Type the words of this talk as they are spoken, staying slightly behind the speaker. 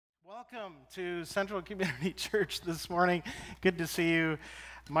Welcome to Central Community Church this morning. Good to see you.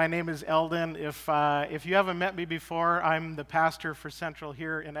 My name is Eldon. If you haven't met me before, I'm the pastor for Central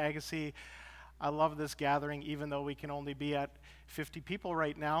here in Agassiz. I love this gathering, even though we can only be at 50 people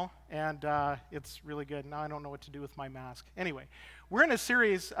right now, and it's really good. Now I don't know what to do with my mask. Anyway, we're in a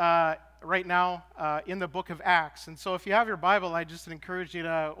series right now in the book of Acts, and so if you have your Bible, I just encourage you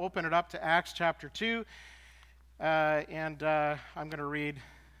to open it up to Acts chapter 2, and I'm going to read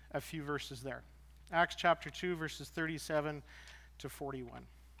a few verses there. Acts chapter 2, verses 37 to 41.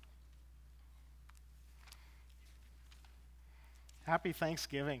 Happy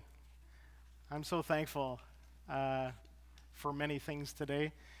Thanksgiving. I'm so thankful for many things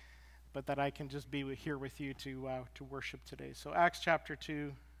today, but that I can just be here with you to worship today. So Acts chapter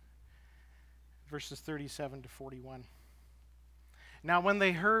 2, verses 37 to 41. Now when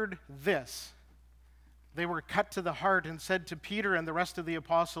they heard this, they were cut to the heart and said to Peter and the rest of the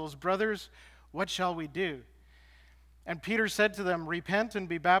apostles, "Brothers, what shall we do?" And Peter said to them, "Repent and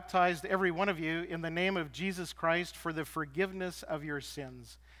be baptized, every one of you, in the name of Jesus Christ for the forgiveness of your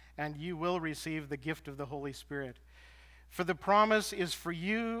sins, and you will receive the gift of the Holy Spirit. For the promise is for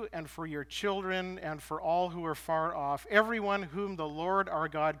you and for your children and for all who are far off, everyone whom the Lord our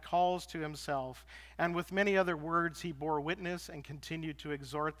God calls to himself." And with many other words he bore witness and continued to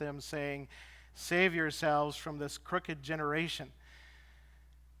exhort them, saying, "Save yourselves from this crooked generation."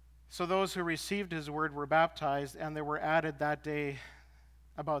 So those who received his word were baptized, and there were added that day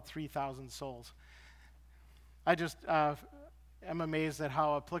about 3,000 souls. I just am amazed at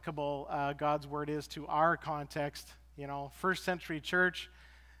how applicable God's word is to our context. You know, first century church,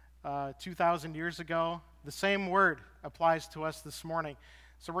 2,000 years ago, the same word applies to us this morning.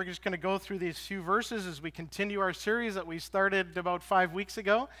 So we're just going to go through these few verses as we continue our series that we started about 5 weeks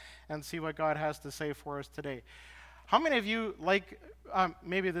ago and see what God has to say for us today. How many of you like,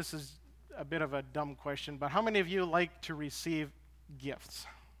 maybe this is a bit of a dumb question, but how many of you like to receive gifts?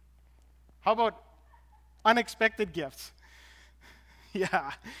 How about unexpected gifts?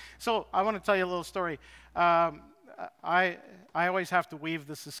 Yeah. So I want to tell you a little story. I always have to weave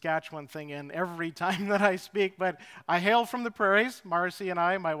the Saskatchewan thing in every time that I speak, but I hail from the prairies. Marcy and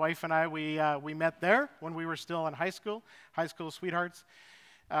I, my wife and I, we met there when we were still in high school sweethearts.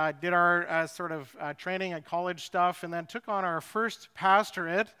 Did our sort of training and college stuff, and then took on our first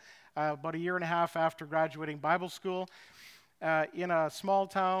pastorate about a year and a half after graduating Bible school in a small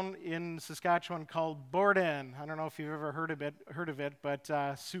town in Saskatchewan called Borden. I don't know if you've ever heard of it,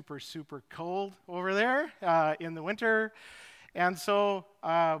 but super, super cold over there in the winter. And so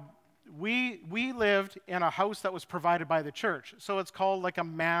we lived in a house that was provided by the church. So it's called like a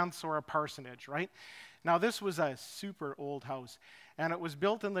manse or a parsonage, right? Now this was a super old house, and it was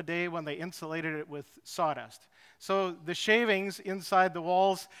built in the day when they insulated it with sawdust. So the shavings inside the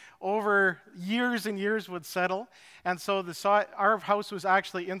walls over years and years would settle, and so our house was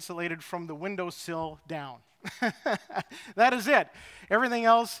actually insulated from the windowsill down. That is it. Everything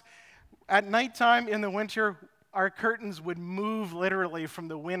else, at nighttime in the winter, our curtains would move literally from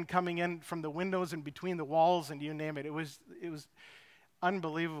the wind coming in from the windows and between the walls, and you name it. It was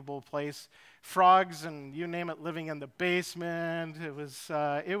unbelievable place. Frogs and you name it living in the basement. It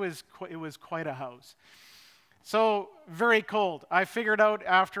was quite a house. So very cold. I figured out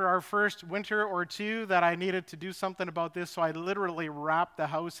after our first winter or two that I needed to do something about this, so I literally wrapped the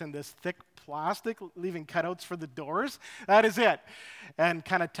house in this thick plastic, leaving cutouts for the doors. That is it. And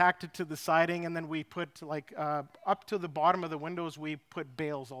kind of tacked it to the siding, and then we put up to the bottom of the windows, we put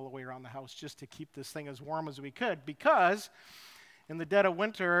bales all the way around the house just to keep this thing as warm as we could, because in the dead of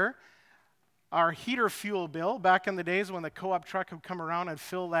winter, our heater fuel bill, back in the days when the co-op truck would come around and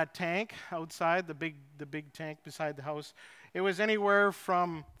fill that tank outside, the big tank beside the house, it was anywhere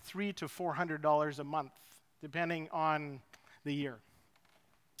from $300 to $400 a month, depending on the year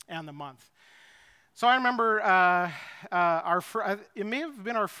and the month. So I remember it may have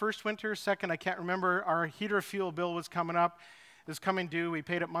been our first winter, second, I can't remember. Our heater fuel bill was coming due. We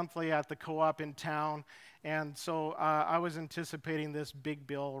paid it monthly at the co-op in town. And so I was anticipating this big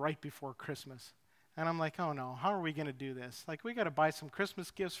bill right before Christmas. And I'm like, oh no, how are we going to do this? Like, we got to buy some Christmas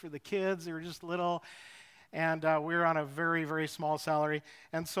gifts for the kids. They were just little. And we were on a very, very small salary.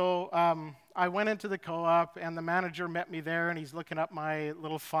 And so I went into the co-op, and the manager met me there, and he's looking up my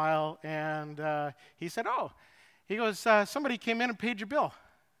little file. And he said, he goes, somebody came in and paid your bill.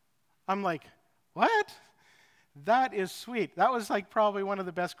 I'm like, what? That is sweet. That was like probably one of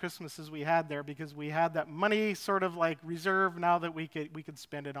the best Christmases we had there, because we had that money sort of like reserved now that we could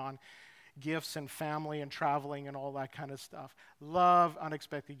spend it on gifts and family and traveling and all that kind of stuff. Love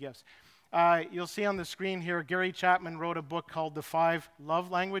unexpected gifts. You'll see on the screen here, Gary Chapman wrote a book called The 5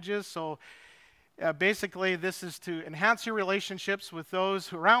 Love Languages. So basically, this is to enhance your relationships with those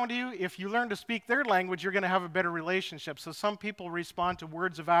who are around you. If you learn to speak their language, you're going to have a better relationship. So some people respond to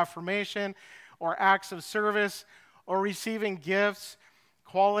words of affirmation or acts of service or receiving gifts,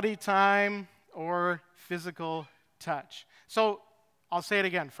 quality time, or physical touch. So I'll say it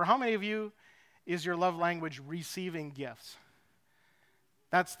again. For how many of you is your love language receiving gifts?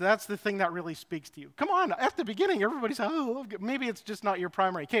 That's the thing that really speaks to you. Come on, at the beginning, everybody's, oh, love gift. Maybe it's just not your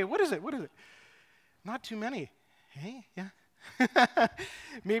primary. Okay, what is it? What is it? Not too many. Hey, yeah.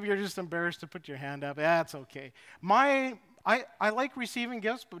 Maybe you're just embarrassed to put your hand up. That's okay. I like receiving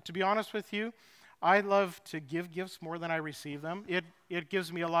gifts, but to be honest with you, I love to give gifts more than I receive them. It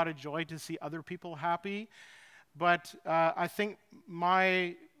gives me a lot of joy to see other people happy. But I think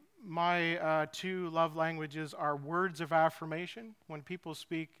my two love languages are words of affirmation. When people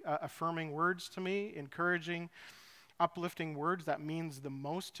speak affirming words to me, encouraging, uplifting words, that means the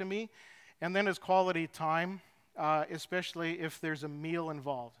most to me. And then is quality time, especially if there's a meal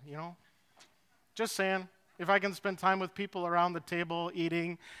involved, you know? Just saying, if I can spend time with people around the table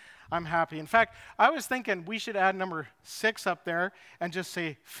eating, I'm happy. In fact, I was thinking we should add number 6 up there and just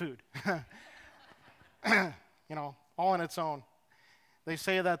say food. You know, all on its own. They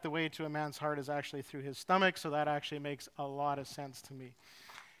say that the way to a man's heart is actually through his stomach, so that actually makes a lot of sense to me.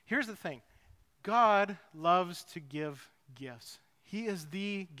 Here's the thing. God loves to give gifts. He is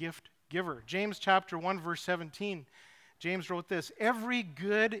the gift giver. James chapter 1, verse 17. James wrote this, "Every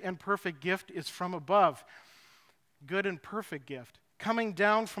good and perfect gift is from above." Good and perfect gift. "Coming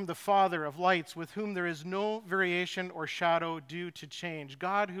down from the Father of lights, with whom there is no variation or shadow due to change."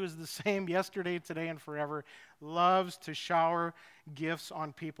 God, who is the same yesterday, today, and forever, loves to shower gifts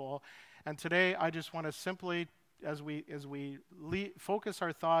on people. And today, I just want to simply, as we focus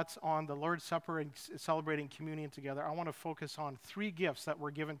our thoughts on the Lord's Supper and celebrating communion together, I want to focus on 3 gifts that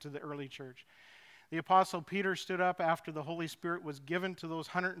were given to the early church. The Apostle Peter stood up after the Holy Spirit was given to those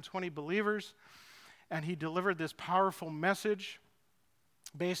 120 believers, and he delivered this powerful message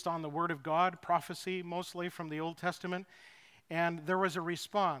based on the Word of God, prophecy, mostly from the Old Testament. And there was a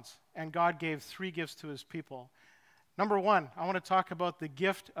response, and God gave 3 gifts to his people. Number 1, I want to talk about the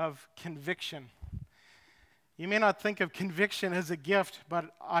gift of conviction. You may not think of conviction as a gift,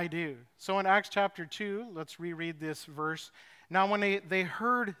 but I do. So in Acts chapter 2, let's reread this verse. "Now when they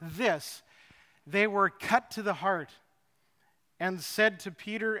heard this, they were cut to the heart and said to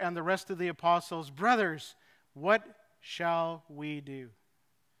Peter and the rest of the apostles, 'Brothers, what shall we do?'"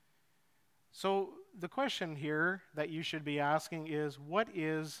 So the question here that you should be asking is, what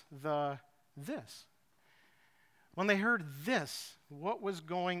is the this? When they heard this, what was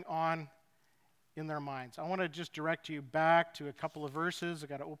going on in their minds? I want to just direct you back to a couple of verses. I've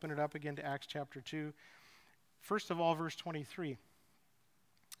got to open it up again to Acts chapter 2. First of all, verse 23.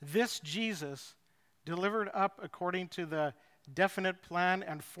 "This Jesus, delivered up according to the definite plan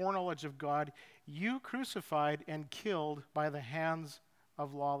and foreknowledge of God, you crucified and killed by the hands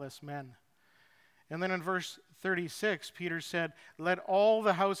of lawless men." And then in verse 36, Peter said, "Let all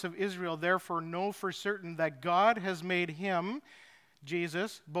the house of Israel therefore know for certain that God has made him,"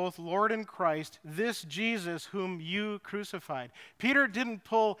 Jesus, "both Lord and Christ, this Jesus whom you crucified." Peter didn't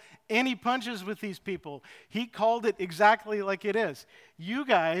pull any punches with these people. He called it exactly like it is. You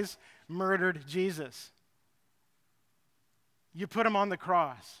guys murdered Jesus. You put him on the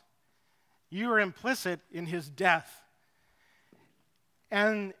cross. You were implicit in his death.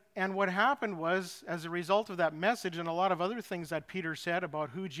 And what happened was, as a result of that message and a lot of other things that Peter said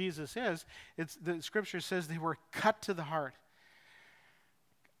about who Jesus is, the scripture says they were cut to the heart.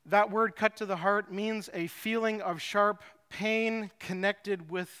 That word "cut to the heart" means a feeling of sharp pain connected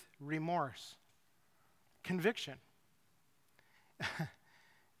with remorse, conviction,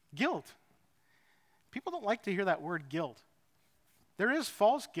 guilt. People don't like to hear that word guilt. There is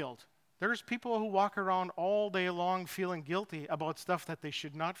false guilt. There's people who walk around all day long feeling guilty about stuff that they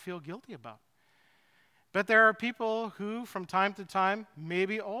should not feel guilty about. But there are people who, from time to time,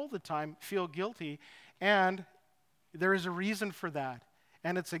 maybe all the time, feel guilty, and there is a reason for that,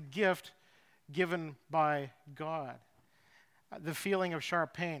 and it's a gift given by God. The feeling of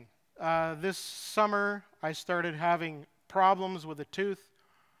sharp pain. This summer, I started having problems with a tooth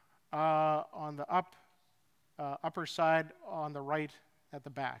on the upper side on the right at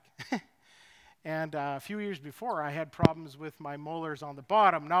the back. And a few years before, I had problems with my molars on the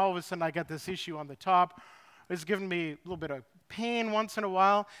bottom. Now all of a sudden, I got this issue on the top. It's giving me a little bit of pain once in a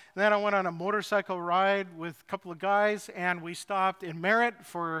while. And then I went on a motorcycle ride with a couple of guys, and we stopped in Merritt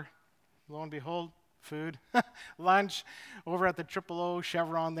for, lo and behold, food, lunch over at the Triple O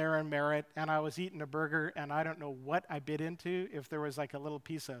Chevron there in Merritt, and I was eating a burger, and I don't know what I bit into, if there was like a little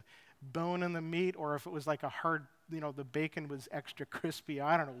piece of bone in the meat or if it was like a hard, the bacon was extra crispy.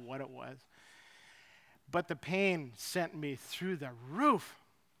 I don't know what it was. But the pain sent me through the roof.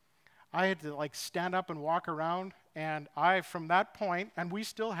 I had to like stand up and walk around, and from that point, and we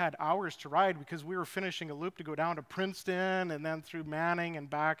still had hours to ride because we were finishing a loop to go down to Princeton and then through Manning and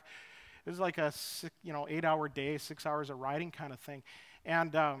back. It was like a 8-hour day, 6 hours of riding kind of thing.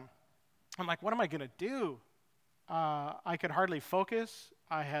 And I'm like, what am I going to do? I could hardly focus.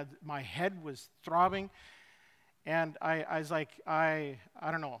 My head was throbbing. And I was like, I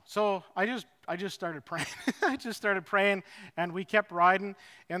don't know. So I just started praying. I just started praying, and we kept riding.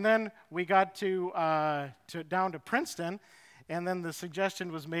 And then we got down to Princeton, and then the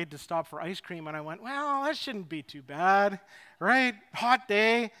suggestion was made to stop for ice cream. And I went, well, that shouldn't be too bad, right? Hot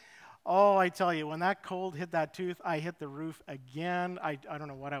day. Oh, I tell you, when that cold hit that tooth, I hit the roof again. I don't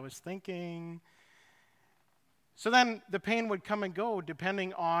know what I was thinking. So then the pain would come and go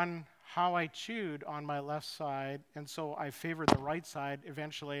depending on how I chewed on my left side. And so I favored the right side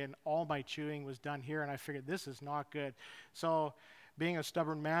eventually, and all my chewing was done here, and I figured this is not good. So being a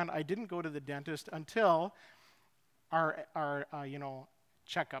stubborn man, I didn't go to the dentist until our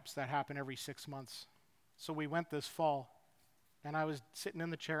checkups that happen every 6 months. So we went this fall. And I was sitting in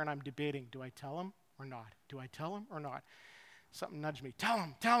the chair, and I'm debating, do I tell him or not? Do I tell him or not? Something nudged me, tell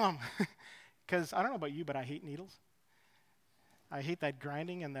him. Because I don't know about you, but I hate needles. I hate that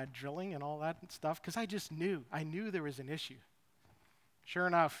grinding and that drilling and all that stuff, because I just knew. I knew there was an issue. Sure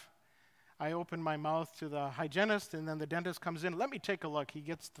enough, I opened my mouth to the hygienist, and then the dentist comes in. Let me take a look. He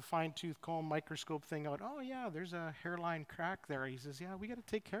gets the fine-tooth comb microscope thing out. Oh, yeah, there's a hairline crack there. He says, yeah, we got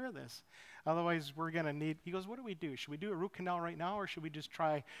to take care of this. Otherwise, we're going to need, he goes, what do we do? Should we do a root canal right now, or should we just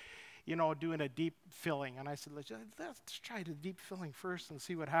try, doing a deep filling? And I said, let's try the deep filling first and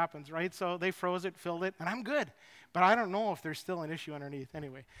see what happens, right? So they froze it, filled it, and I'm good. But I don't know if there's still an issue underneath.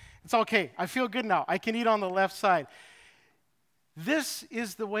 Anyway, it's okay. I feel good now. I can eat on the left side. This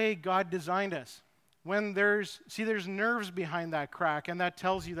is the way God designed us. When there's nerves behind that crack, and that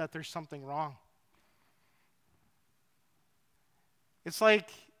tells you that there's something wrong. It's like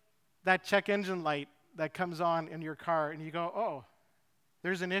that check engine light that comes on in your car, and you go, oh,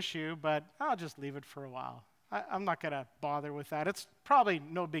 there's an issue, but I'll just leave it for a while. I'm not going to bother with that. It's probably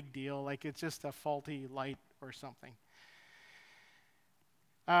no big deal, like it's just a faulty light or something.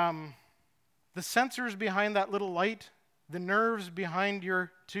 The sensors behind that little light, the nerves behind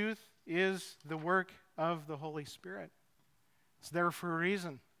your tooth, is the work of the Holy Spirit. It's there for a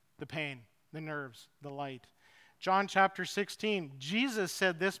reason, the pain, the nerves, the light. John chapter 16, Jesus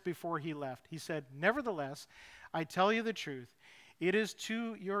said this before he left. He said, nevertheless, I tell you the truth, it is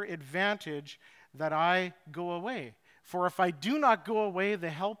to your advantage that I go away. For if I do not go away, the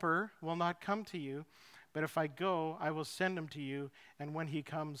Helper will not come to you. But if I go, I will send him to you. And when he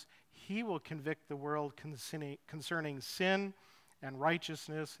comes, he will convict the world concerning sin and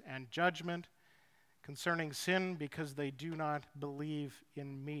righteousness and judgment. Concerning sin, because they do not believe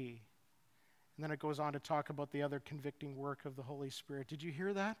in me. And then it goes on to talk about the other convicting work of the Holy Spirit. Did you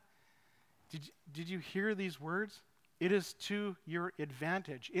hear that? Did you hear these words? It is to your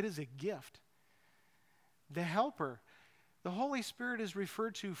advantage. It is a gift. The helper. The Holy Spirit is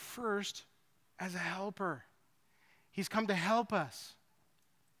referred to first as a helper. He's come to help us.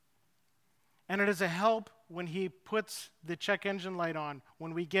 And it is a help when he puts the check engine light on,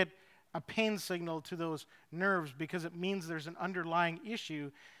 when we get a pain signal to those nerves, because it means there's an underlying issue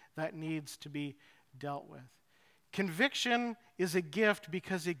that needs to be dealt with. Conviction is a gift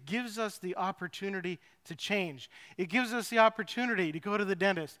because it gives us the opportunity to change. It gives us the opportunity to go to the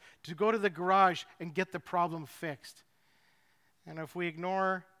dentist, to go to the garage and get the problem fixed. And if we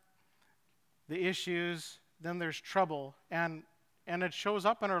ignore the issues, then there's trouble, and it shows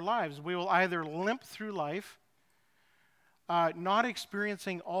up in our lives. We will either limp through life, not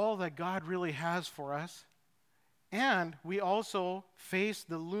experiencing all that God really has for us, and we also face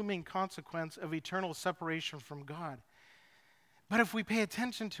the looming consequence of eternal separation from God. But if we pay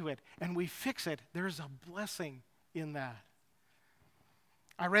attention to it and we fix it, there's a blessing in that.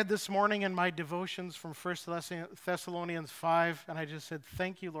 I read this morning in my devotions from 1 Thessalonians 5, and I just said,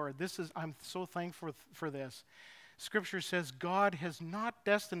 thank you, Lord. I'm so thankful for this. Scripture says, God has not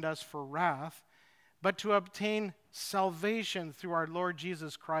destined us for wrath, but to obtain salvation through our Lord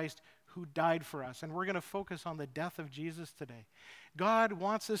Jesus Christ, who died for us. And we're going to focus on the death of Jesus today. God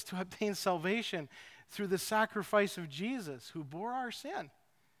wants us to obtain salvation through the sacrifice of Jesus, who bore our sin.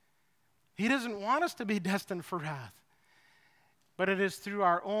 He doesn't want us to be destined for wrath. But it is through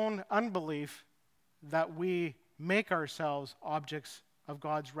our own unbelief that we make ourselves objects of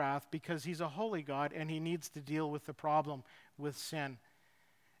God's wrath because he's a holy God and he needs to deal with the problem with sin.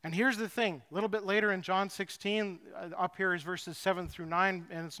 And here's the thing, a little bit later in John 16, up here is verses 7 through 9,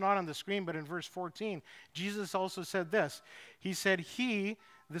 and it's not on the screen, but in verse 14, Jesus also said this. He said, he,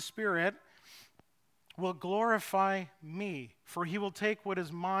 the Spirit, will glorify me, for he will take what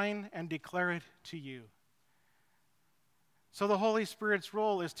is mine and declare it to you. So the Holy Spirit's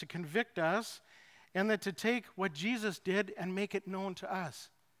role is to convict us and then to take what Jesus did and make it known to us.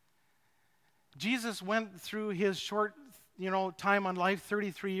 Jesus went through his short time on life,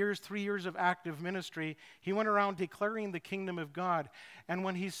 33 years, 3 years of active ministry. He went around declaring the kingdom of God. And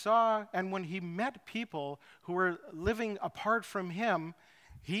when he met people who were living apart from him,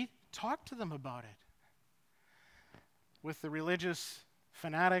 he talked to them about it. With the religious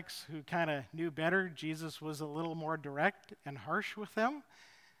fanatics who kind of knew better, Jesus was a little more direct and harsh with them.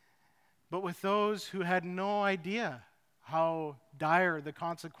 But with those who had no idea how dire the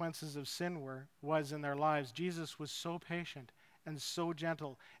consequences of sin was in their lives, Jesus was so patient and so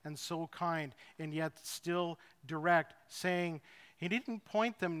gentle and so kind and yet still direct, saying he didn't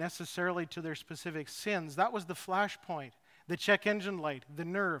point them necessarily to their specific sins. That was the flashpoint, the check engine light, the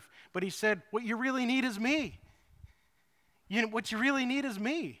nerve. But he said, what you really need is me. What you really need is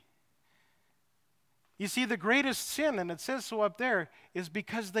me. You see, the greatest sin, and it says so up there, is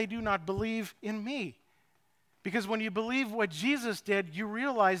because they do not believe in me. Because when you believe what Jesus did, you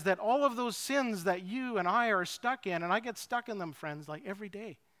realize that all of those sins that you and I are stuck in, and I get stuck in them, friends, like every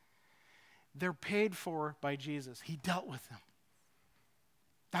day, they're paid for by Jesus. He dealt with them.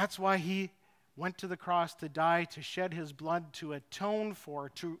 That's why he went to the cross to die, to shed his blood, to atone for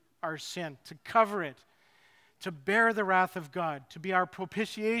our sin, to cover it, to bear the wrath of God, to be our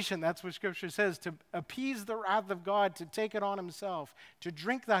propitiation. That's what Scripture says, to appease the wrath of God, to take it on himself, to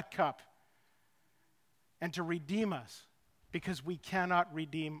drink that cup, and to redeem us, because we cannot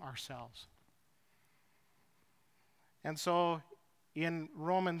redeem ourselves. And so in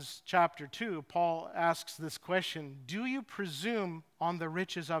Romans chapter 2, Paul asks this question, do you presume on the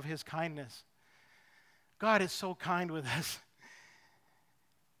riches of his kindness? God is so kind with us.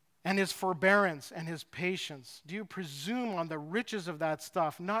 And his forbearance and his patience. Do you presume on the riches of that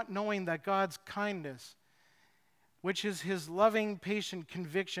stuff, not knowing that God's kindness, which is his loving, patient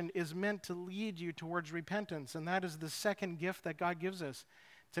conviction, is meant to lead you towards repentance? And that is the second gift that God gives us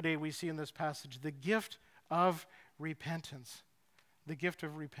today, we see in this passage, the gift of repentance. The gift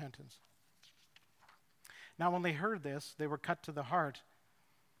of repentance. Now, when they heard this, they were cut to the heart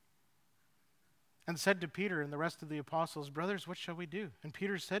and said to Peter and the rest of the apostles, brothers, what shall we do? And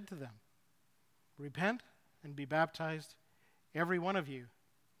Peter said to them, repent and be baptized, every one of you,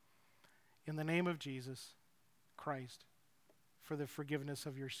 in the name of Jesus Christ, for the forgiveness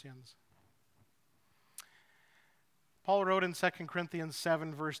of your sins. Paul wrote in 2 Corinthians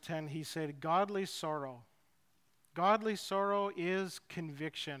 7, verse 10, he said, godly sorrow is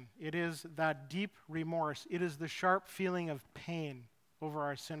conviction. It is that deep remorse. It is the sharp feeling of pain over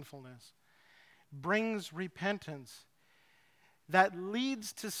our sinfulness. Brings repentance that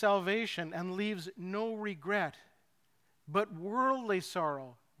leads to salvation and leaves no regret. But worldly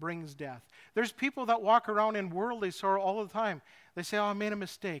sorrow brings death. There's people that walk around in worldly sorrow all the time. They say, I made a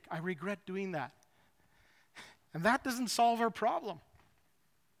mistake. I regret doing that. And that doesn't solve our problem.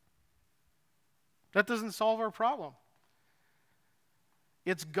 That doesn't solve our problem.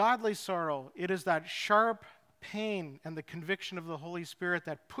 It's godly sorrow. It is that sharp pain and the conviction of the Holy Spirit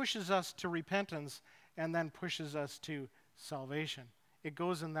that pushes us to repentance and then pushes us to salvation. It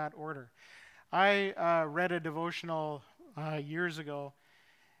goes in that order. I read a devotional years ago,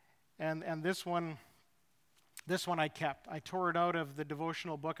 and this one I kept. I tore it out of the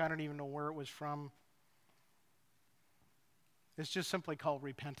devotional book. I don't even know where it was from. It's just simply called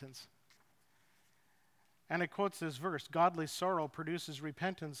Repentance. And it quotes this verse, godly sorrow produces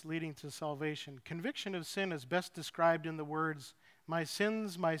repentance leading to salvation. Conviction of sin is best described in the words, my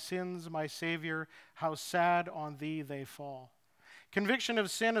sins, my Savior, how sad on thee they fall. Conviction of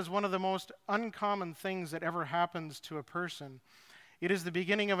sin is one of the most uncommon things that ever happens to a person. It is the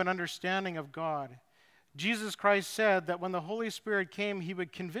beginning of an understanding of God. Jesus Christ said that when the Holy Spirit came, he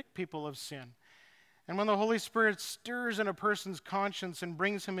would convict people of sin. And when the Holy Spirit stirs in a person's conscience and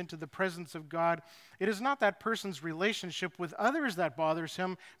brings him into the presence of God, it is not that person's relationship with others that bothers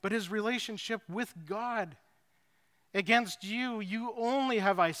him, but his relationship with God. Against you only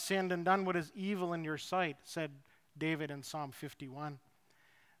have I sinned and done what is evil in your sight, said David in Psalm 51.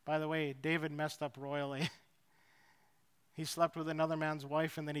 By the way, David messed up royally. He slept with another man's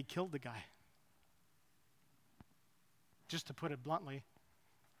wife and then he killed the guy. Just to put it bluntly.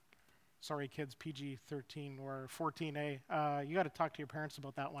 Sorry, kids, PG-13 or 14A. You got to talk to your parents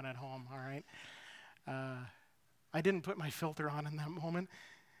about that one at home, all right? I didn't put my filter on in that moment.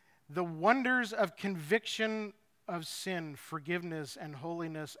 The wonders of conviction of sin, forgiveness, and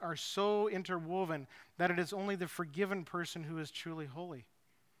holiness are so interwoven that it is only the forgiven person who is truly holy.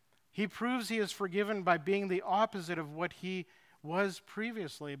 He proves he is forgiven by being the opposite of what he was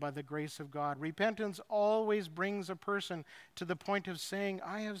previously by the grace of God. Repentance always brings a person to the point of saying,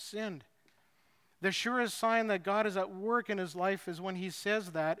 I have sinned. The surest sign that God is at work in his life is when he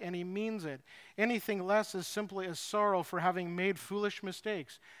says that and he means it. Anything less is simply a sorrow for having made foolish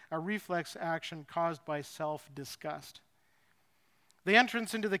mistakes, a reflex action caused by self-disgust. The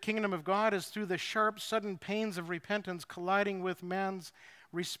entrance into the kingdom of God is through the sharp, sudden pains of repentance colliding with man's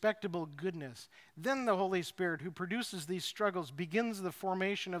respectable goodness. Then the Holy Spirit, who produces these struggles, begins the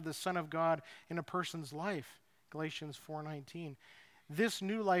formation of the Son of God in a person's life. Galatians 4:19. This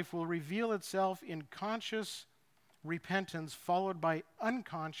new life will reveal itself in conscious repentance followed by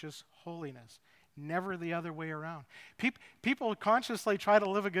unconscious holiness. Never the other way around. People consciously try to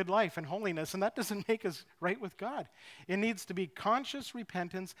live a good life in holiness, and that doesn't make us right with God. It needs to be conscious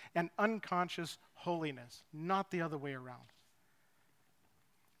repentance and unconscious holiness, not the other way around.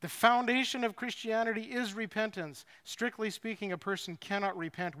 The foundation of Christianity is repentance. Strictly speaking, a person cannot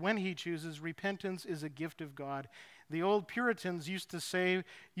repent when he chooses. Repentance is a gift of God. The old Puritans used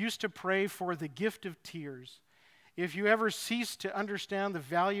to pray for the gift of tears. If you ever cease to understand the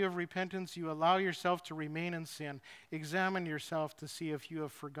value of repentance, you allow yourself to remain in sin. Examine yourself to see if you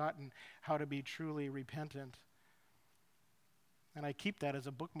have forgotten how to be truly repentant. And I keep that as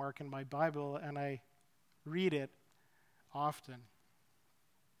a bookmark in my Bible, and I read it often.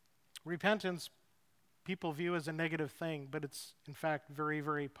 Repentance, people view as a negative thing, but it's in fact very,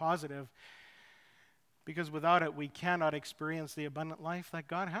 very positive, because without it, we cannot experience the abundant life that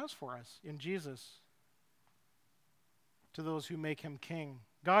God has for us in Jesus to those who make him king.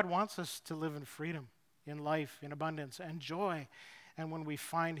 God wants us to live in freedom, in life, in abundance, and joy. And when we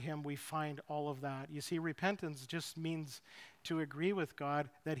find him, we find all of that. You see, repentance just means to agree with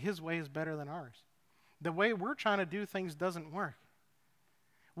God that his way is better than ours. The way we're trying to do things doesn't work.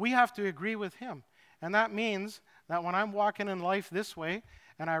 We have to agree with him. And that means that when I'm walking in life this way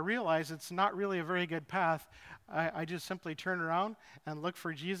and I realize it's not really a very good path, I just simply turn around and look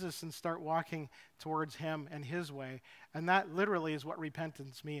for Jesus and start walking towards him and his way. And that literally is what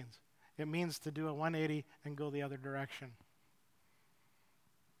repentance means. It means to do a 180 and go the other direction.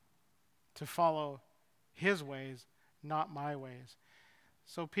 To follow his ways, not my ways.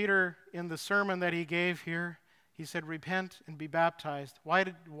 So Peter, in the sermon that he gave here, he said, repent and be baptized.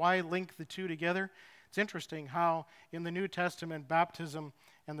 Why link the two together? It's interesting how in the New Testament, baptism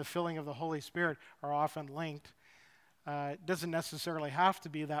and the filling of the Holy Spirit are often linked. It doesn't necessarily have to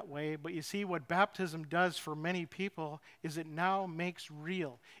be that way, but you see what baptism does for many people is it now makes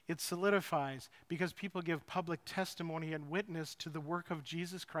real. It solidifies because people give public testimony and witness to the work of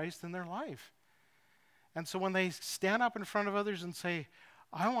Jesus Christ in their life. And so when they stand up in front of others and say,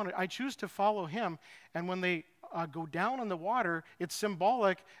 I choose to follow him, and when they go down in the water, it's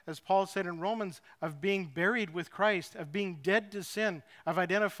symbolic, as Paul said in Romans, of being buried with Christ, of being dead to sin, of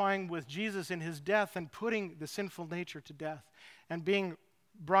identifying with Jesus in his death and putting the sinful nature to death. And being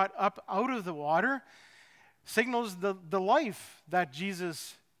brought up out of the water signals the life that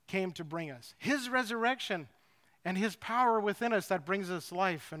Jesus came to bring us. His resurrection and his power within us that brings us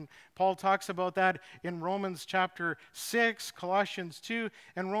life. And Paul talks about that in Romans chapter 6, Colossians 2,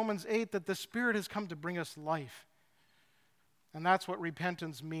 and Romans 8, that the Spirit has come to bring us life. And that's what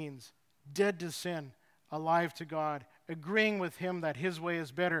repentance means. Dead to sin, alive to God, agreeing with him that his way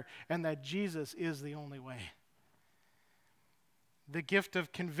is better and that Jesus is the only way. The gift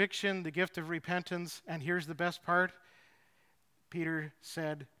of conviction, the gift of repentance, and here's the best part. Peter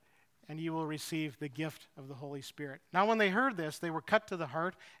said, and you will receive the gift of the Holy Spirit. Now when they heard this, they were cut to the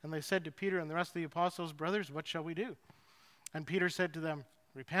heart, and they said to Peter and the rest of the apostles, brothers, what shall we do? And Peter said to them,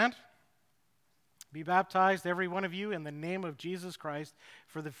 repent, be baptized, every one of you, in the name of Jesus Christ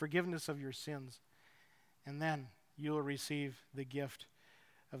for the forgiveness of your sins. And then you will receive the gift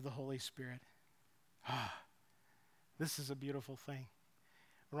of the Holy Spirit. This is a beautiful thing.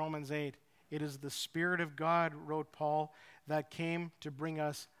 Romans 8, it is the Spirit of God, wrote Paul, that came to bring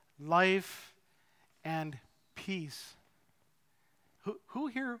us life and peace. Who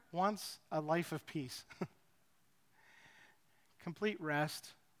here wants a life of peace? Complete rest,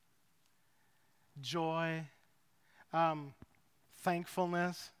 joy,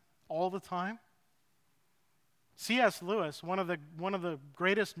 thankfulness all the time. C.S. Lewis, one of the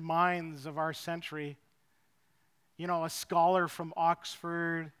greatest minds of our century, a scholar from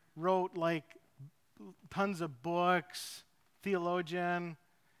Oxford, wrote like tons of books, theologian.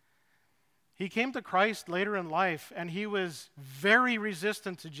 He came to Christ later in life, and he was very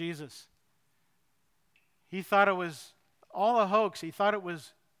resistant to Jesus. He thought it was all a hoax. He thought it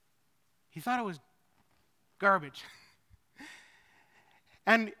was garbage.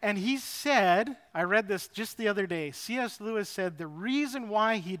 And he said, I read this just the other day, C.S. Lewis said the reason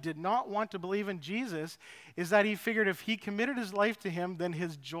why he did not want to believe in Jesus is that he figured if he committed his life to him, then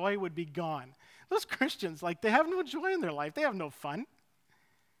his joy would be gone. Those Christians, like, they have no joy in their life. They have no fun.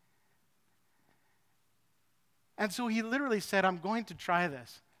 And so he literally said, I'm going to try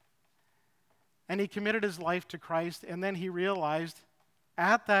this. And he committed his life to Christ, and then he realized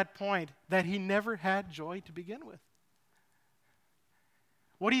at that point that he never had joy to begin with.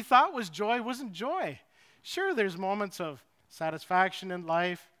 What he thought was joy wasn't joy. Sure, there's moments of satisfaction in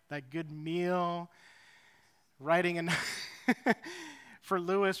life, that good meal, for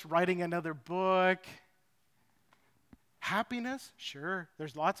Lewis, writing another book. Happiness, sure,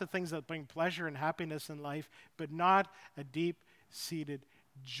 there's lots of things that bring pleasure and happiness in life, but not a deep-seated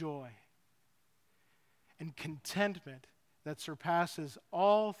joy and contentment that surpasses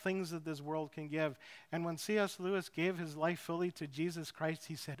all things that this world can give. And when C.S. Lewis gave his life fully to Jesus Christ,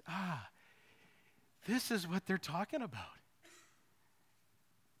 he said, this is what they're talking about.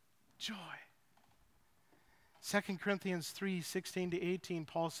 Joy. 2 Corinthians 3:16-18,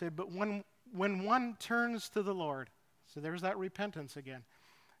 Paul said, but when one turns to the Lord, so there's that repentance again.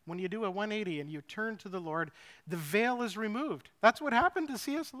 When you do a 180 and you turn to the Lord, the veil is removed. That's what happened to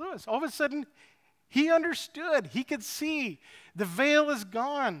C.S. Lewis. All of a sudden, he understood. He could see. The veil is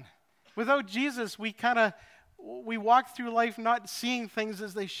gone. Without Jesus, we walk through life not seeing things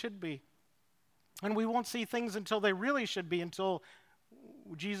as they should be. And we won't see things until they really should be, until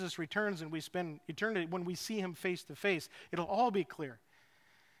Jesus returns and we spend eternity. When we see him face to face, it'll all be clear.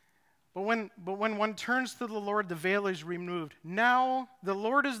 But when one turns to the Lord, the veil is removed. Now, the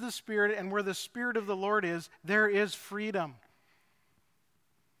Lord is the Spirit, and where the Spirit of the Lord is, there is freedom.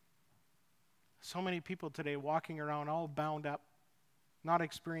 So many people today walking around all bound up, not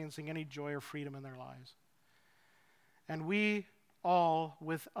experiencing any joy or freedom in their lives. And we all,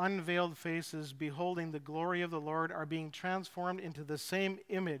 with unveiled faces, beholding the glory of the Lord, are being transformed into the same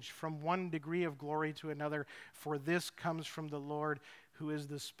image from one degree of glory to another, for this comes from the Lord, who is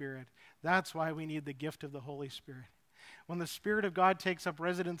the Spirit. That's why we need the gift of the Holy Spirit. When the Spirit of God takes up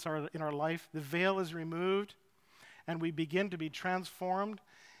residence in our life, the veil is removed, and we begin to be transformed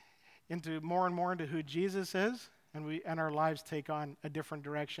into more and more into who Jesus is, and our lives take on a different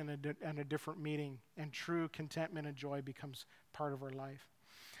direction and a different meaning, and true contentment and joy becomes part of our life.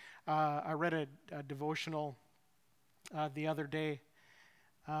 I read a devotional the other day.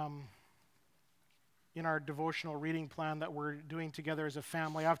 In our devotional reading plan that we're doing together as a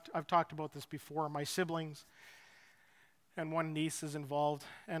family. I've talked about this before. My siblings and one niece is involved.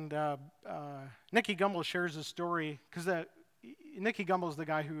 And Nicky Gumbel shares a story, because Nicky Gumbel is the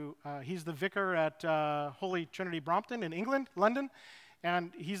guy who, he's the vicar at Holy Trinity Brompton in England, London.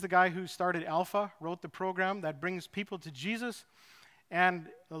 And he's the guy who started Alpha, wrote the program that brings people to Jesus. And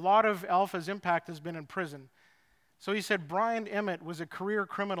a lot of Alpha's impact has been in prison. So he said Brian Emmett was a career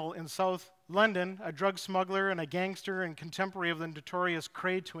criminal in South London, a drug smuggler and a gangster and contemporary of the notorious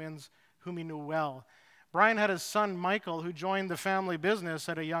Cray twins, whom he knew well. Brian had his son Michael, who joined the family business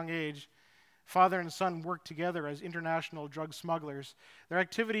at a young age. Father and son worked together as international drug smugglers. Their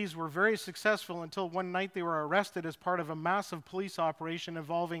activities were very successful until one night they were arrested as part of a massive police operation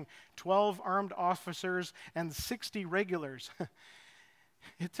involving 12 armed officers and 60 regulars.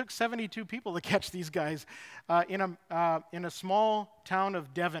 It took 72 people to catch these guys in a small town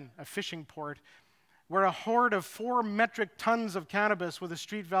of Devon, a fishing port, where a hoard of 4 metric tons of cannabis with a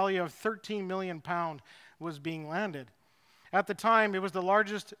street value of £13 million was being landed. At the time, it was the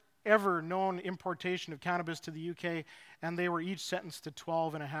largest ever known importation of cannabis to the UK, and they were each sentenced to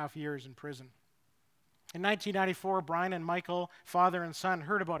 12 and a half years in prison. In 1994, Brian and Michael, father and son,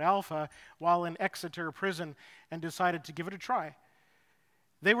 heard about Alpha while in Exeter prison and decided to give it a try.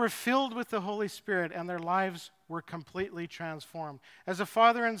 They were filled with the Holy Spirit, and their lives were completely transformed. As a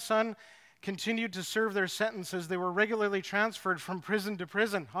father and son continued to serve their sentences, they were regularly transferred from prison to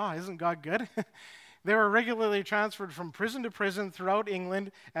prison. Isn't God good? They were regularly transferred from prison to prison throughout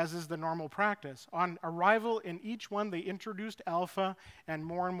England, as is the normal practice. On arrival in each one, they introduced Alpha, and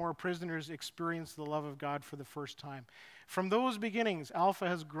more prisoners experienced the love of God for the first time. From those beginnings, Alpha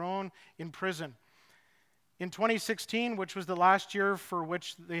has grown in prison. In 2016, which was the last year for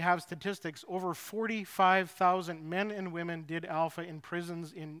which they have statistics, over 45,000 men and women did Alpha in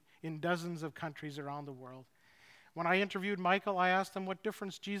prisons in dozens of countries around the world. When I interviewed Michael, I asked him what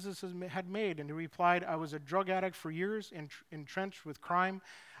difference Jesus had made, and he replied, I was a drug addict for years, entrenched with crime.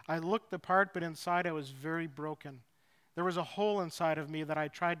 I looked the part, but inside I was very broken. There was a hole inside of me that I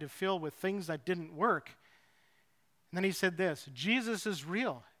tried to fill with things that didn't work. And then he said this, Jesus is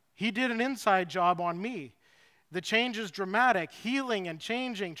real. He did an inside job on me. The change is dramatic, healing and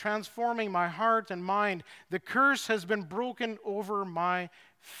changing, transforming my heart and mind. The curse has been broken over my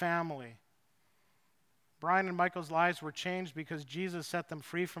family. Brian and Michael's lives were changed because Jesus set them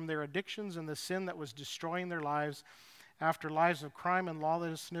free from their addictions and the sin that was destroying their lives. After lives of crime and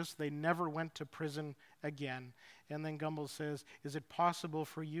lawlessness, they never went to prison again. And then Gumbel says, is it possible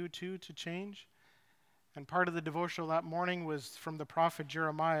for you too to change? And part of the devotional that morning was from the prophet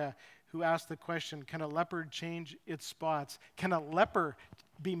Jeremiah, who asked the question, can a leopard change its spots? Can a leper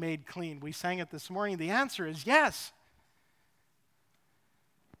be made clean? We sang it this morning. The answer is yes.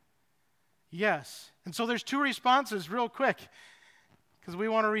 Yes. And so there's two responses real quick, because we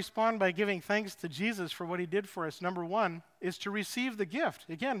want to respond by giving thanks to Jesus for what he did for us. Number one is to receive the gift.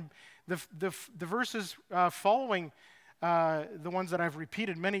 Again, the verses following the ones that I've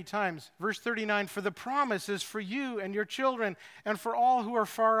repeated many times. Verse 39, for the promise is for you and your children and for all who are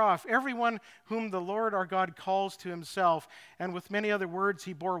far off, everyone whom the Lord our God calls to himself. And with many other words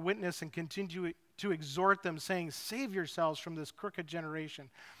he bore witness and continued to exhort them, saying, save yourselves from this crooked generation.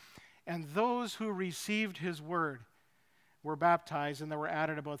 And those who received his word were baptized, and there were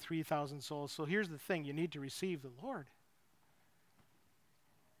added about 3,000 souls. So here's the thing, you need to receive the Lord.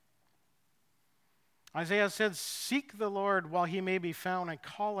 Isaiah said, seek the Lord while he may be found and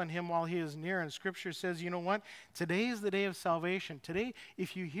call on him while he is near. And Scripture says, you know what? Today is the day of salvation. Today,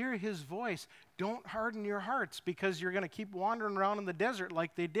 if you hear his voice, don't harden your hearts, because you're going to keep wandering around in the desert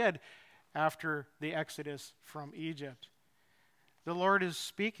like they did after the Exodus from Egypt. The Lord is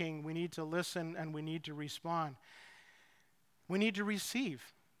speaking. We need to listen and we need to respond. We need to receive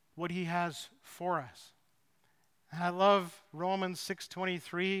what he has for us. And I love Romans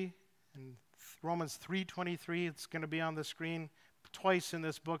 6:23 and Romans 3:23. It's going to be on the screen. Twice in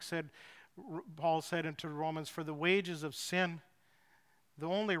this book Paul said into Romans, for the wages of sin, the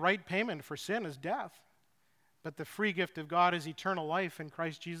only right payment for sin is death. But the free gift of God is eternal life in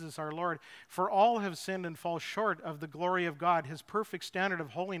Christ Jesus our Lord. For all have sinned and fall short of the glory of God, his perfect standard of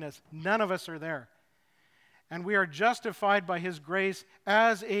holiness. None of us are there. And we are justified by his grace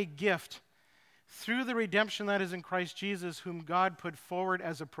as a gift through the redemption that is in Christ Jesus, whom God put forward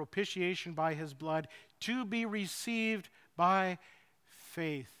as a propitiation by his blood, to be received by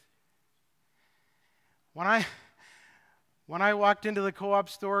faith. When I walked into the co-op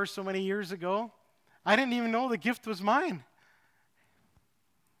store so many years ago, I didn't even know the gift was mine.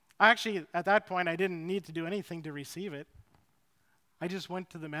 Actually, at that point, I didn't need to do anything to receive it. I just went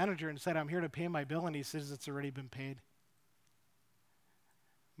to the manager and said, I'm here to pay my bill, and he says it's already been paid.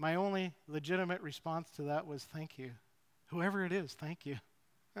 My only legitimate response to that was, thank you. Whoever it is, thank you.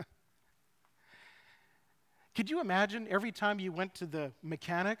 Could you imagine every time you went to the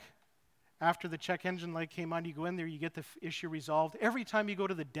mechanic, after the check engine light came on, you go in there, you get the issue resolved. Every time you go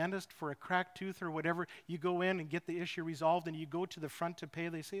to the dentist for a cracked tooth or whatever, you go in and get the issue resolved, and you go to the front to pay,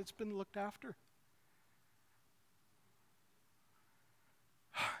 they say it's been looked after.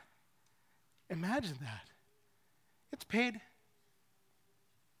 Imagine that. It's paid.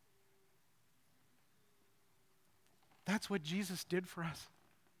 That's what Jesus did for us.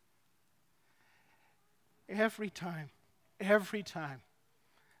 Every time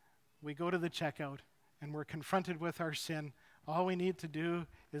we go to the checkout and we're confronted with our sin, all we need to do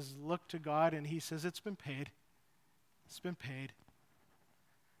is look to God, and he says, it's been paid. It's been paid.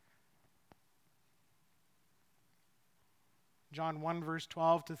 John 1, verse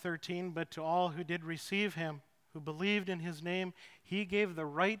 12 to 13, but to all who did receive him, who believed in his name, he gave the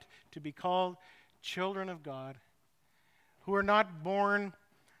right to be called children of God, who were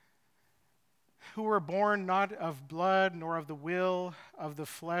born not of blood, nor of the will of the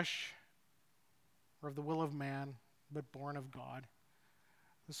flesh, or of the will of man, but born of God.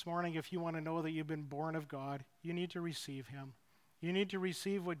 This morning, if you want to know that you've been born of God, you need to receive him. You need to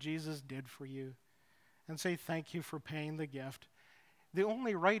receive what Jesus did for you and say thank you for paying the gift. The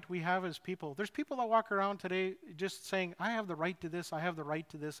only right we have as people, there's people that walk around today just saying, I have the right to this, I have the right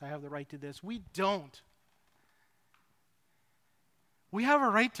to this, I have the right to this. We don't. We have a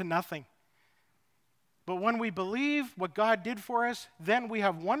right to nothing. But when we believe what God did for us, then we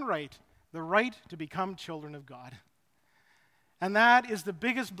have one right, the right to become children of God. And that is the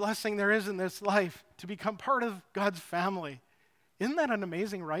biggest blessing there is in this life, to become part of God's family. Isn't that an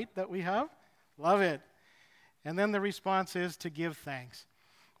amazing right that we have? Love it. And then the response is to give thanks.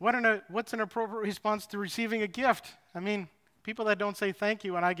 What's an appropriate response to receiving a gift? I mean, people that don't say thank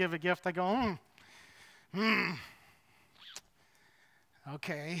you when I give a gift, I go,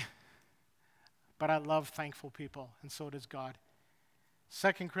 okay. But I love thankful people, and so does God.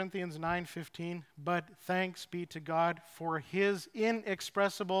 2 Corinthians 9:15, but thanks be to God for his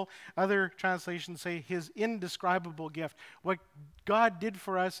inexpressible, other translations say his indescribable gift. What God did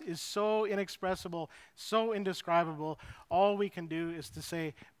for us is so inexpressible, so indescribable. All we can do is to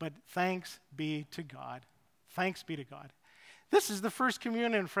say, but thanks be to God. Thanks be to God. This is the first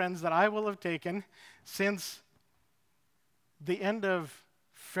communion, friends, that I will have taken since the end of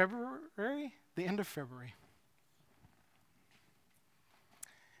February. The end of February.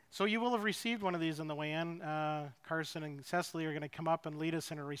 So you will have received one of these on the way in. Carson and Cecily are going to come up and lead us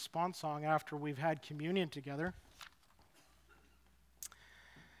in a response song after we've had communion together.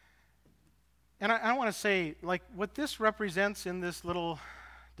 And I want to say, like, what this represents in this little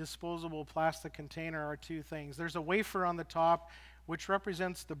disposable plastic container are two things. There's a wafer on the top, which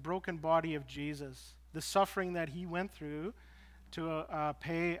represents the broken body of Jesus, the suffering that he went through to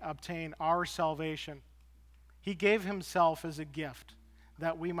obtain our salvation. He gave himself as a gift,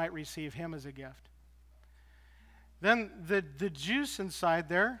 that we might receive him as a gift. Then the juice inside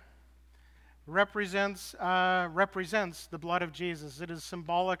there represents the blood of Jesus. It is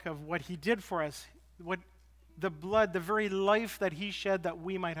symbolic of what he did for us, what the blood, the very life that he shed that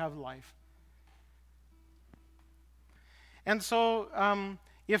we might have life. And so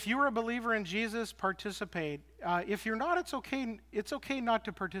if you're a believer in Jesus, participate. If you're not, it's okay. It's okay not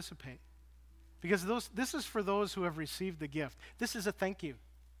to participate. Because this is for those who have received the gift. This is a thank you.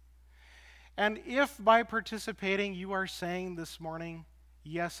 And if by participating you are saying this morning,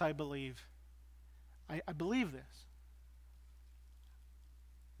 yes, I believe. I believe this.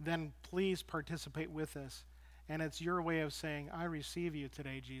 Then please participate with us. And it's your way of saying, I receive you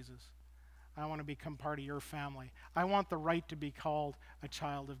today, Jesus. I want to become part of your family. I want the right to be called a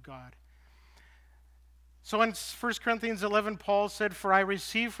child of God. So in 1 Corinthians 11, Paul said, for I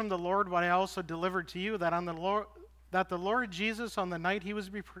received from the Lord what I also delivered to you, that the Lord Jesus, on the night he was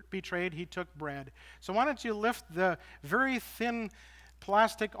betrayed, he took bread. So why don't you lift the very thin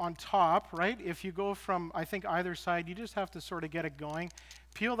plastic on top, right? If you go from, I think, either side, you just have to sort of get it going.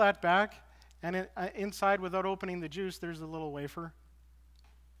 Peel that back, and inside, without opening the juice, there's a little wafer.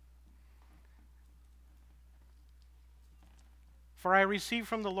 For I received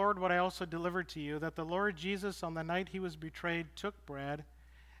from the Lord what I also delivered to you, that the Lord Jesus, on the night he was betrayed, took bread,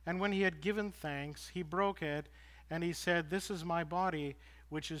 and when he had given thanks, he broke it, and he said, this is my body,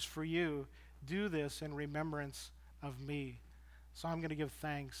 which is for you. Do this in remembrance of me. So I'm going to give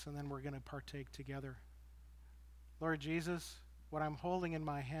thanks, and then we're going to partake together. Lord Jesus, what I'm holding in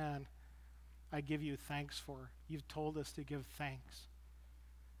my hand, I give you thanks for. You've told us to give thanks.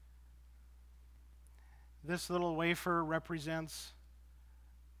 This little wafer represents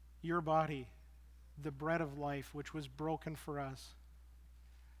your body, the bread of life, which was broken for us.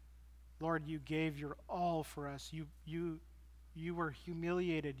 Lord, you gave your all for us. You were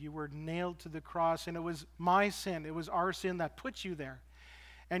humiliated. You were nailed to the cross, and it was my sin. It was our sin that put you there.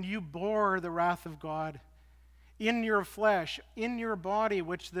 And you bore the wrath of God in your flesh, in your body,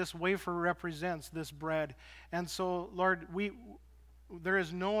 which this wafer represents, this bread. And so, Lord, there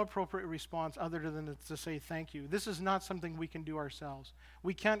is no appropriate response other than to say thank you. This is not something we can do ourselves.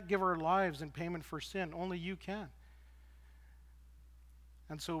 We can't give our lives in payment for sin. Only you can.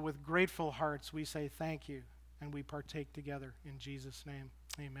 And so with grateful hearts, we say thank you, and we partake together in Jesus' name.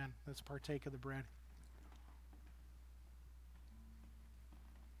 Amen. Let's partake of the bread.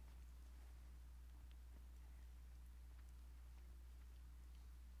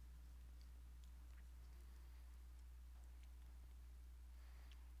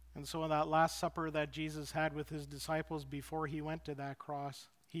 And so in that Last Supper that Jesus had with his disciples before he went to that cross,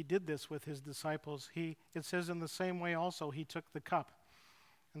 he did this with his disciples. It says in the same way also, he took the cup.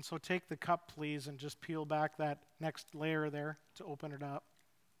 And so take the cup, please, and just peel back that next layer there to open it up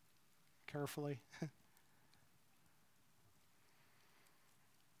carefully.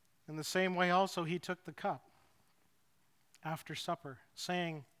 In the same way also, he took the cup after supper,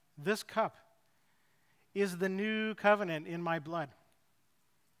 saying, this cup is the new covenant in my blood.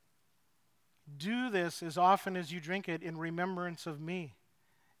 Do this as often as you drink it in remembrance of me.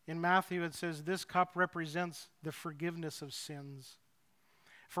 In Matthew it says, this cup represents the forgiveness of sins.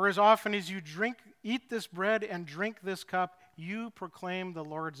 For as often as you eat this bread and drink this cup, you proclaim the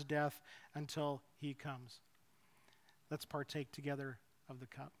Lord's death until he comes. Let's partake together of the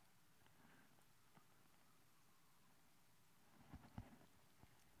cup.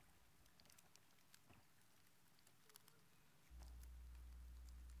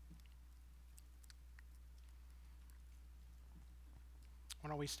 Why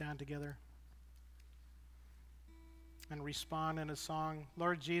don't we stand together and respond in a song?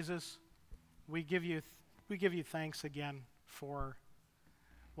 Lord Jesus, we give you thanks again for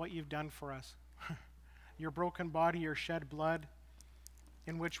what you've done for us. Your broken body, your shed blood,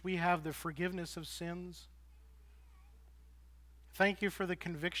 in which we have the forgiveness of sins. Thank you for the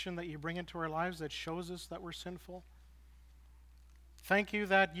conviction that you bring into our lives that shows us that we're sinful. Thank you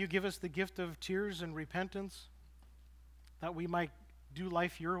that you give us the gift of tears and repentance, that we might do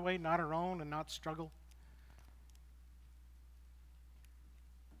life your way, not our own, and not struggle.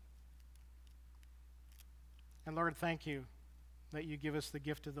 And Lord, thank you that you give us the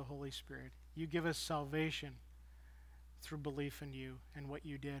gift of the Holy Spirit. You give us salvation through belief in you and what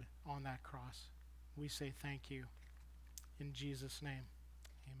you did on that cross. We say thank you. In Jesus' name,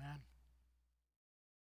 amen.